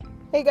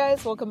Hey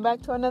guys, welcome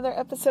back to another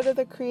episode of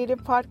the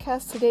Creative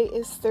Podcast. Today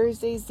is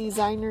Thursday's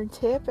designer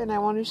tip, and I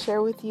want to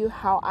share with you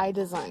how I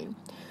design.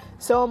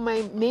 So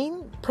my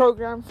main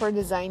program for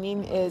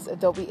designing is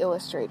Adobe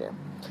Illustrator.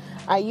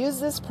 I use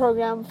this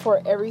program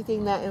for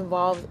everything that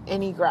involves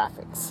any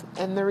graphics.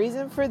 And the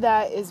reason for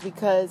that is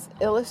because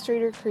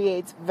Illustrator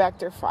creates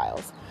vector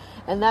files.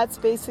 And that's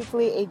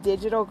basically a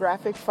digital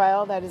graphic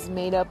file that is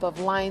made up of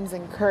lines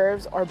and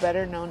curves, or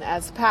better known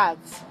as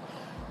paths.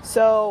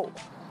 So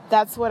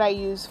that's what I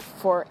use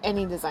for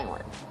any design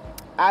work.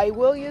 I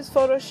will use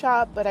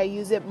Photoshop, but I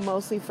use it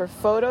mostly for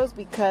photos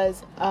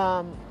because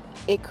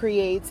it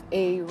creates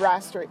a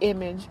raster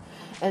image,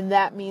 and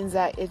that means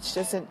that it's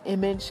just an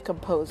image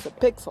composed of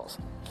pixels.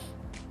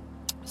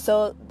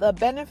 So the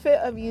benefit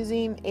of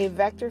using a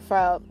vector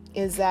file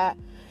is that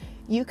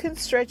you can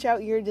stretch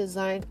out your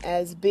design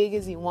as big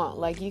as you want.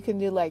 Like you can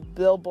do like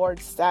billboard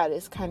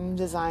status kind of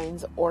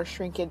designs, or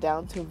shrink it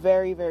down to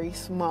very, very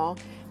small,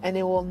 and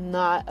it will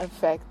not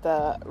affect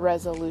the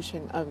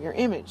resolution of your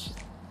image.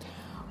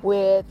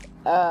 With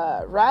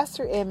a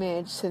raster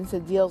image, since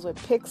it deals with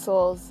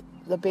pixels,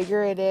 the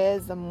bigger it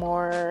is, the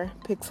more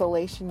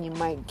pixelation you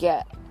might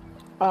get.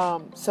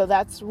 So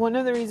that's one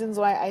of the reasons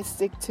why I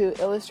stick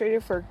to Illustrator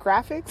for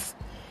graphics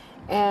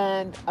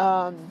and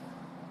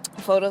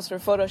photos for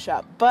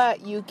Photoshop.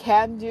 But you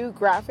can do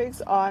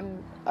graphics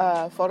on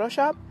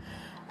Photoshop.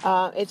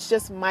 It's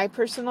just my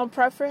personal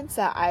preference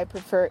that I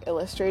prefer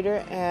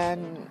Illustrator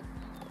and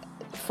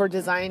for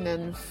design,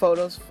 and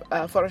photos,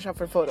 Photoshop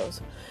for photos.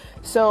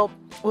 So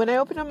when I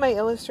open up my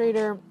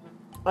Illustrator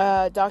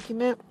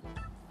document,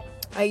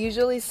 I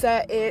usually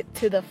set it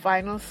to the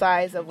final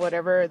size of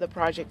whatever the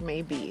project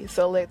may be.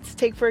 So let's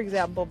take, for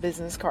example,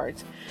 business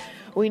cards.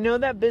 We know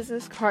that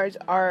business cards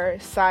are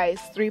size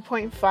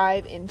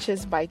 3.5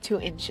 inches by 2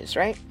 inches,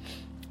 right?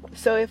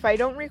 So if I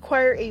don't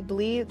require a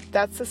bleed,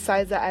 that's the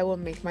size that I will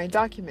make my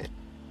document.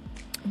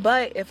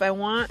 But if I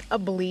want a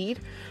bleed,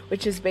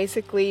 which is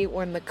basically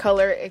when the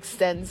color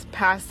extends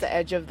past the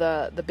edge of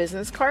the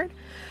business card,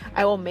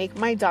 I will make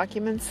my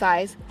document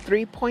size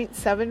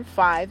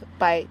 3.75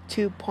 by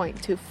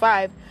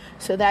 2.25.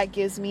 So that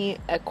gives me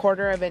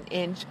 1/4 of an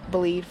inch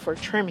bleed for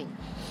trimming.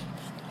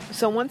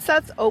 So once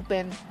that's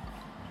open,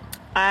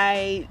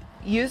 I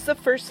use the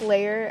first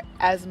layer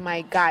as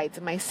my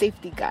guides, my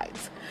safety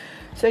guides.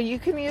 So you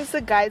can use the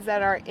guides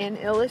that are in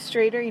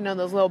Illustrator,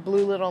 those little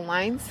blue little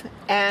lines.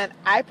 And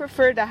I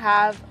prefer to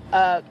have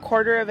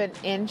 1/4 of an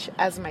inch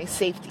as my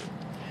safety.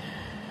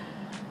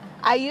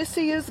 I used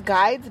to use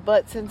guides,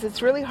 but since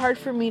it's really hard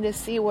for me to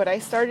see, what I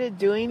started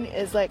doing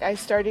is I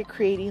started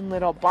creating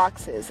little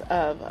boxes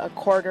of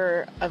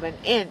 1/4 of an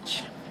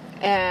inch.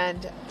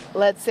 And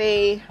let's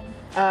say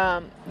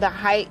the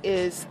height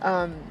is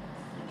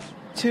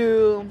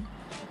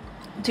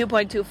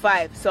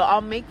 2.25. So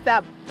I'll make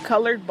that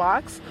colored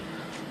box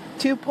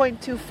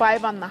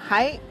 2.25 on the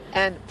height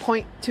and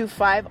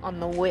 0.25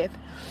 on the width.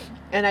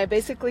 And I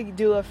basically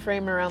do a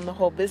frame around the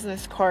whole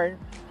business card,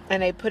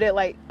 and I put it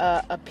like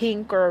a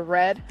pink or a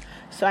red,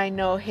 so I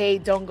know, hey,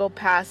 don't go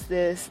past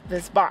this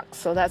box.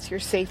 So that's your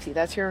safety,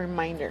 that's your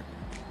reminder.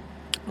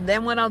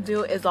 Then what I'll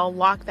do is I'll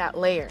lock that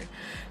layer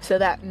so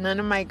that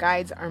none of my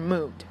guides are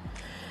moved.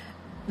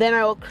 Then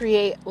I will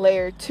create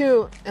layer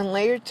 2, and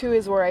layer 2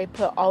 is where I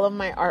put all of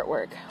my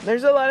artwork.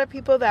 There's a lot of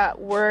people that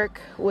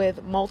work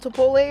with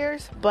multiple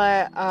layers,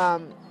 but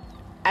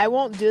I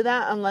won't do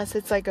that unless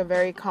it's like a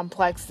very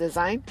complex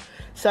design.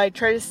 So I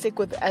try to stick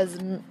with as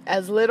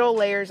little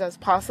layers as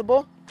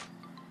possible.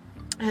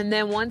 And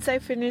then once I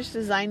finish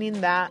designing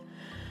that,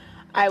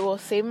 I will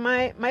save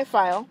my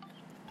file.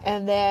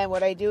 And then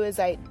what I do is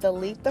I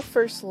delete the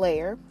first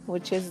layer,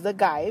 which is the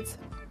guides,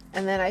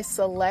 and then I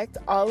select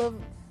all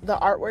of the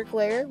artwork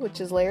layer,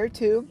 which is layer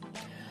 2.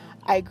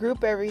 I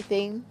group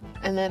everything,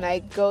 and then I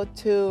go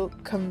to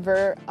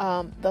convert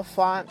the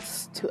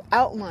fonts to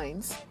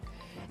outlines,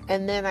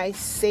 and then I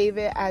save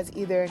it as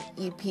either an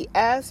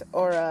EPS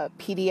or a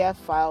PDF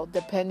file,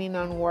 depending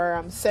on where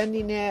I'm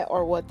sending it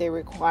or what they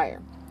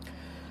require.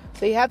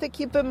 So you have to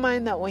keep in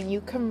mind that when you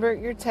convert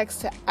your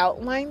text to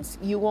outlines,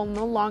 you will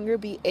no longer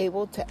be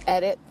able to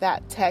edit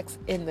that text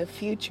in the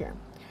future.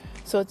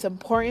 So it's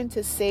important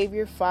to save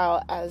your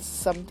file as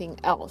something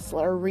else,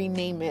 or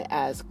rename it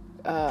as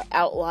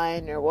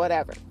outline or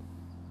whatever,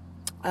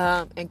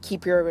 and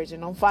keep your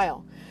original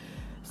file.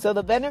 So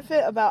the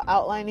benefit about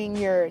outlining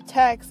your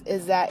text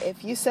is that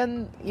if you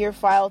send your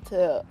file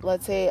to,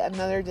 let's say,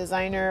 another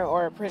designer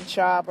or a print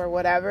shop or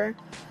whatever,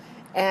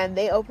 and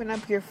they open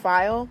up your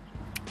file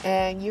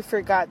and you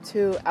forgot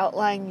to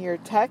outline your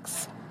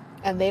text,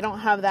 and they don't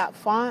have that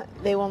font,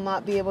 they will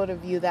not be able to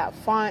view that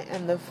font,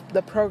 and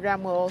the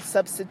program will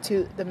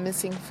substitute the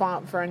missing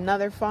font for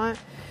another font,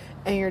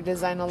 and your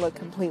design will look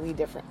completely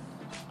different.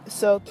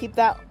 So keep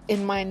that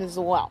in mind as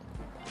well.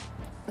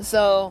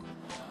 So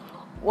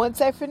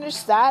once I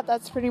finish that,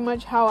 that's pretty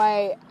much how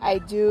I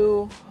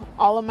do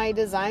all of my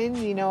designs.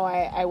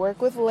 I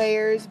work with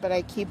layers, but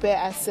I keep it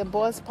as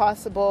simple as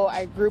possible.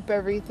 I group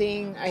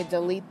everything. I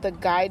delete the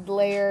guide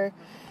layer,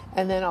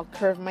 and then I'll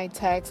curve my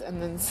text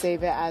and then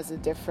save it as a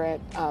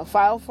different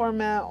file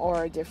format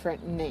or a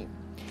different name.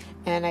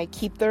 And I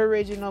keep the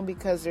original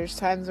because there's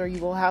times where you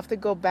will have to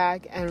go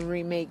back and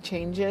remake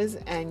changes,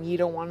 and you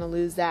don't want to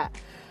lose that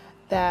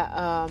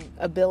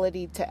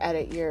ability to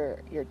edit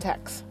your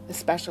text,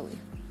 especially.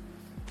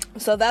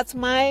 So that's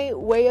my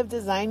way of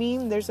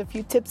designing. There's a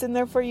few tips in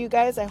there for you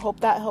guys. I hope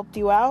that helped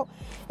you out.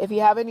 If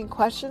you have any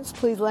questions,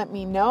 please let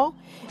me know.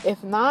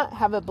 If not,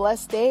 have a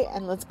blessed day,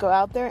 and let's go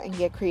out there and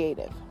get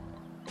creative.